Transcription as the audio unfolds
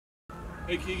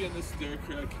Hey Keegan, this is Derek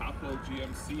here at Capital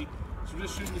GMC. So we're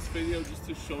just shooting this video just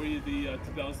to show you the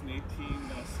 2018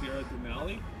 Sierra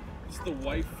Denali. This is the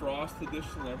white frost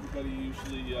edition that everybody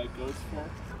usually goes for.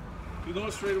 You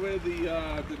notice right away the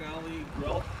Denali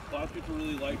grill. A lot of people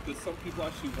really like this. Some people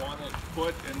actually want it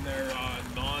put in their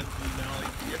non-Denali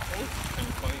vehicles. It's kind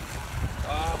of funny.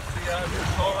 So you have your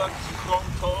toe hooks, chrome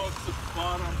toe hooks at the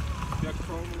bottom. You got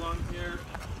chrome along here,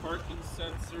 parking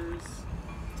sensors.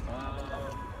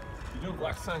 You do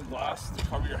Lexan glass to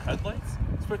cover your headlights.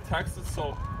 It's protected,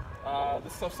 so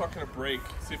this stuff's not going to break.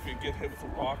 See if you get hit with a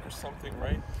rock or something,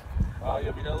 right?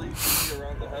 You have your LED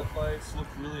around the headlights. Look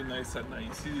really nice at night.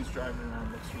 You see these driving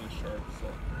around, looks really sharp. So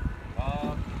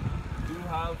you do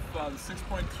have the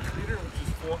 6.2 liter, which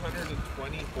is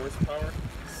 420 horsepower.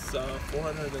 It's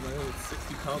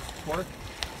 460 pounds of torque.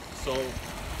 So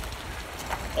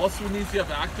also in these you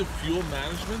have active fuel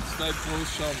management. So that goes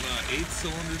from 8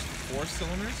 cylinders to 4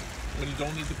 cylinders when you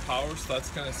don't need the power. So that's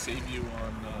going to save you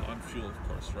on fuel, of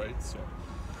course, right? So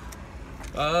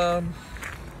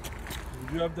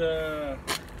you have the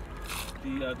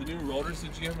new rotors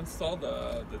that GM installed.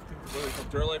 I think they're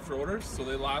called Duralife rotors, so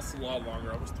they last a lot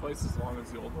longer, almost twice as long as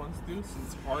the old ones do. So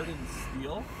it's hardened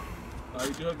steel.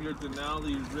 You do have your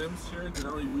Denali rims here,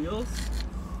 Denali wheels.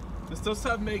 This does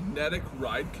have magnetic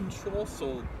ride control,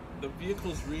 so the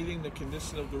vehicle's reading the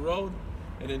condition of the road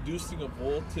and inducing a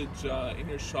voltage in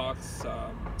your shocks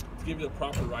to give you the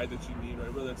proper ride that you need,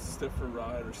 right? Whether it's a stiffer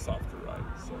ride or softer ride.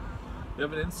 So we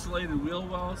have an insulated wheel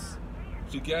wells,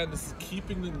 which again, this is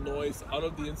keeping the noise out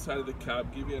of the inside of the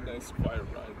cab, give you a nice quiet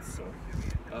ride. So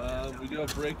we do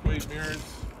have breakaway mirrors.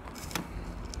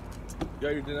 You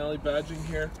got your Denali badging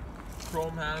here,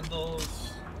 chrome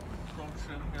handles, chrome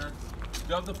trim here.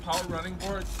 You have the power running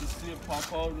boards. You see it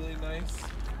pop out really nice.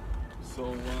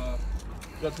 So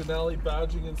you got Denali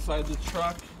badging inside the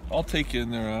truck. I'll take you in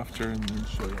there after and then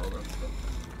show you all that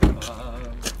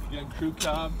stuff. Again, crew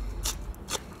cab.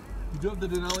 You do have the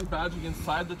Denali badging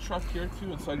inside the truck here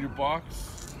too, inside your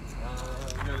box.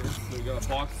 You got a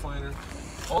box liner.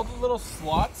 All the little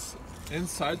slots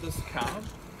inside this cab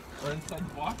or inside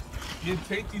the box, you can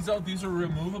take these out. These are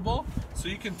removable, so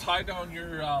you can tie down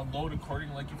your load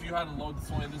accordingly. Like if you had a load that's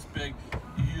only this big,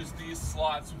 you use these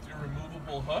slots with your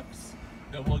removable hooks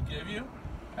that we'll give you,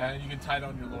 and you can tie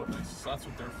down your load nicely. So that's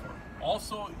what they're for.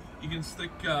 Also, you can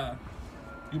stick,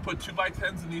 you put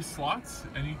 2x10s in these slots,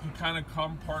 and you can kind of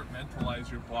compartmentalize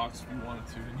your box if you wanted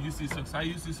to, and use these hooks. I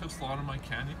use these hooks a lot on my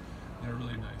Canyon. They're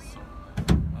really nice. So,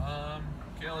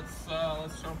 okay, let's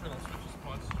jump in. I'll switch the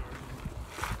spots.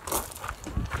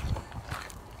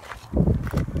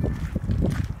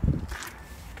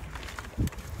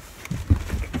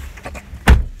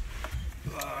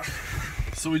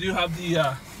 So we do have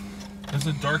the, there's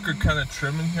a darker kind of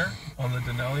trim in here on the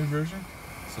Denali version.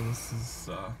 So this is,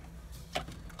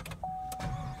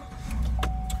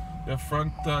 you have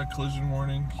front collision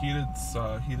warning, heated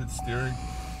steering.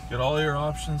 You got all your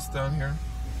options down here.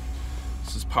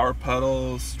 This is power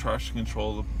pedals, traction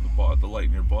control, the light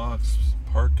in your box,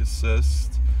 park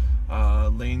assist,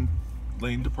 lane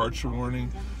departure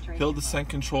warning, hill descent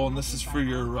control, and this is for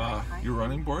your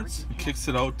running boards. It kicks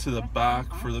it out to the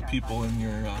back for the people in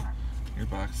your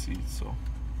back seat. So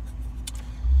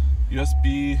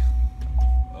USB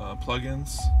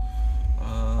plugins,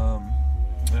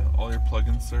 yeah, all your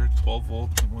plugins there, 12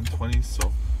 volt and 120.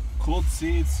 So cooled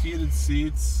seats, heated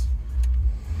seats.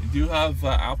 You do have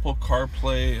Apple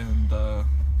CarPlay and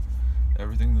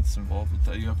everything that's involved with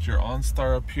that. You have your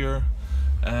OnStar up here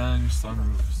and your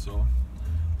sunroof. So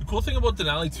the cool thing about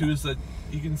Denali too is that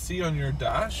you can see on your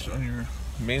dash, on your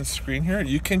main screen here,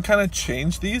 you can kind of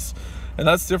change these, and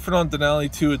that's different on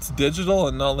Denali too. It's digital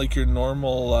and not like your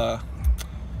normal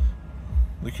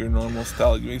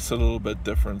style. It makes it a little bit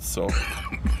different. So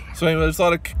anyway, there's a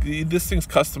lot of, this thing's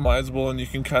customizable, and you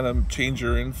can kind of change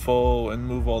your info and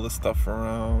move all this stuff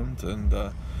around, and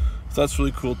so that's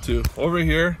really cool too. Over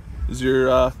here is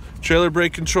your trailer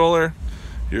brake controller,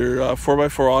 your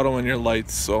 4x4 auto, and your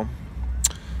lights. So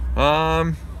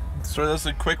that's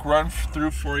a quick run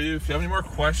through for you. If you have any more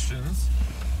questions,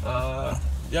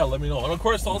 yeah, let me know. And of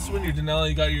course, also in your Denali,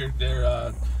 you got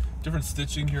their different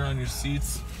stitching here on your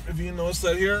seats, if you notice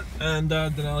that here, and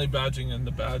Denali badging and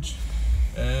the badge,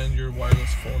 and your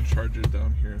wireless phone charger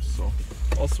down here. So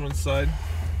also inside,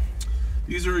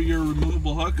 these are your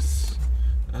removable hooks.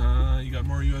 You got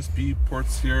more USB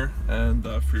ports here, and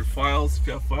for your files, if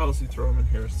you have files, you throw them in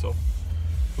here. So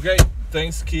okay,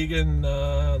 thanks Keegan.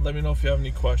 Let me know if you have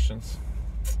any questions.